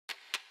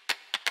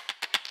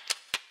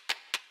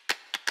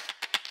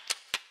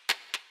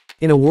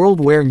In a world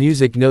where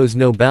music knows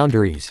no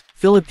boundaries,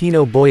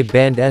 Filipino boy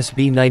band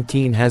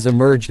SB19 has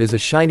emerged as a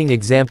shining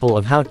example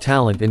of how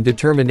talent and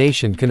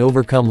determination can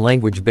overcome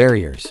language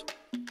barriers.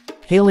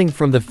 Hailing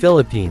from the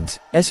Philippines,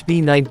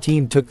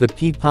 SB19 took the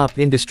P-pop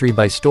industry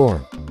by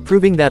storm,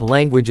 proving that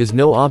language is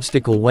no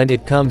obstacle when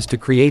it comes to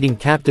creating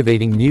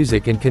captivating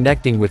music and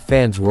connecting with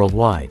fans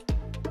worldwide.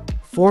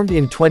 Formed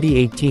in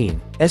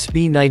 2018,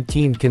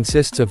 SB19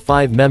 consists of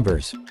 5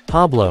 members: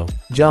 Pablo,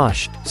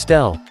 Josh,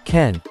 Stell,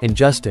 Ken, and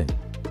Justin.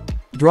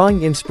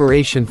 Drawing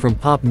inspiration from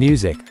pop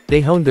music,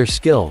 they honed their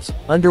skills,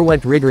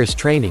 underwent rigorous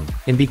training,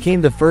 and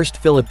became the first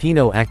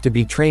Filipino act to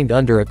be trained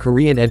under a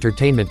Korean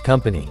entertainment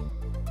company.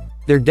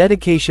 Their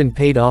dedication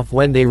paid off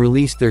when they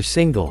released their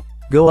single,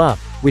 Go Up,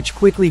 which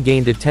quickly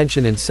gained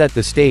attention and set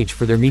the stage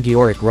for their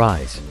meteoric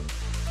rise.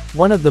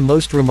 One of the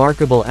most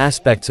remarkable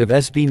aspects of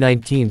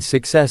SB19's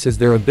success is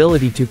their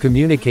ability to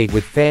communicate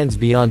with fans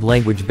beyond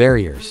language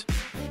barriers.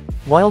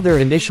 While their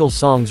initial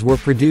songs were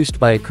produced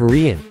by a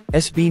Korean,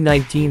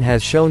 SB19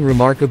 has shown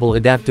remarkable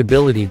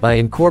adaptability by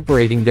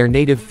incorporating their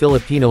native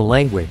Filipino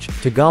language,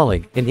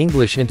 Tagalog, and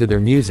English into their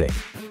music.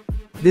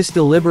 This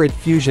deliberate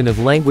fusion of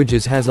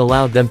languages has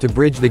allowed them to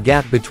bridge the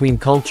gap between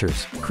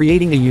cultures,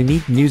 creating a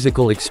unique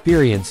musical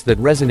experience that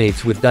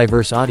resonates with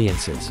diverse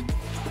audiences.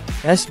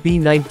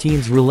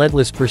 SB19's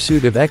relentless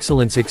pursuit of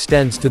excellence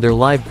extends to their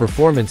live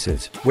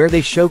performances, where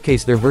they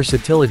showcase their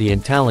versatility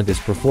and talent as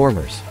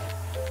performers.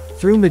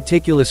 Through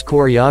meticulous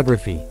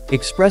choreography,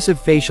 expressive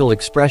facial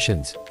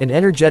expressions, and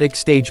energetic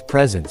stage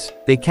presence,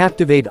 they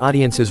captivate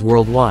audiences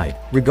worldwide,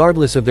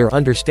 regardless of their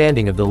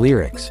understanding of the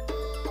lyrics.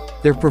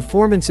 Their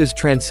performances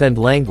transcend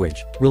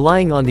language,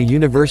 relying on the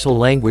universal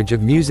language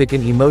of music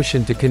and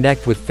emotion to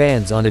connect with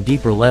fans on a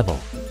deeper level.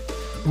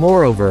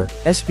 Moreover,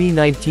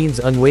 SB19's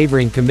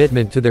unwavering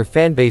commitment to their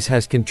fanbase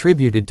has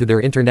contributed to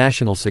their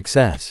international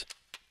success.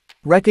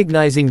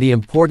 Recognizing the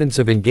importance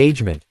of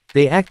engagement,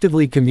 they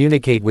actively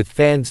communicate with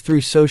fans through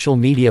social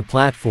media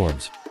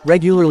platforms,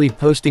 regularly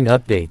posting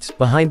updates,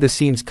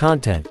 behind-the-scenes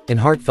content, and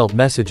heartfelt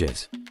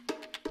messages.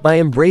 By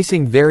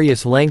embracing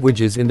various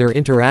languages in their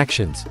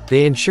interactions,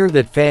 they ensure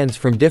that fans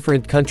from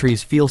different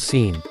countries feel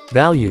seen,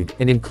 valued,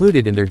 and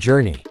included in their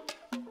journey.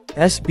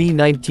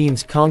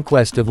 SB19's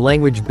conquest of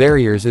language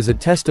barriers is a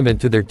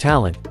testament to their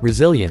talent,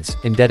 resilience,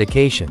 and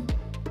dedication.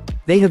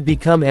 They have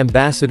become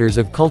ambassadors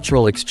of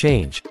cultural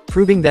exchange,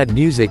 proving that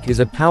music is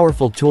a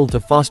powerful tool to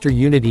foster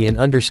unity and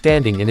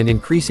understanding in an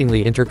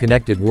increasingly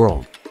interconnected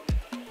world.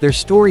 Their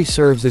story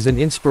serves as an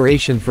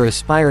inspiration for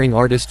aspiring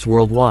artists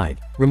worldwide,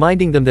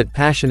 reminding them that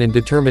passion and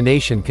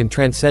determination can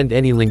transcend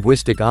any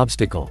linguistic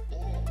obstacle.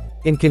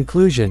 In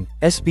conclusion,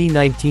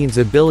 SB19's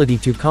ability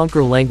to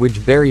conquer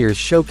language barriers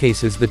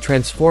showcases the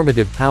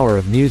transformative power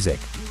of music.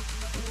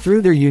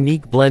 Through their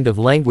unique blend of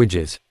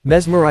languages,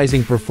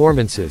 mesmerizing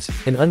performances,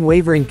 and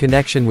unwavering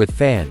connection with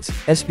fans,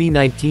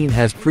 SB19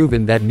 has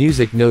proven that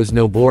music knows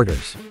no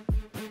borders.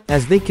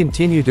 As they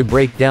continue to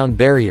break down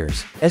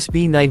barriers,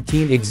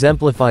 SB19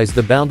 exemplifies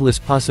the boundless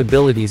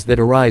possibilities that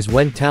arise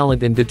when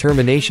talent and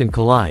determination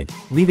collide,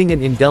 leaving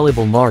an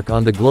indelible mark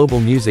on the global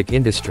music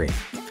industry.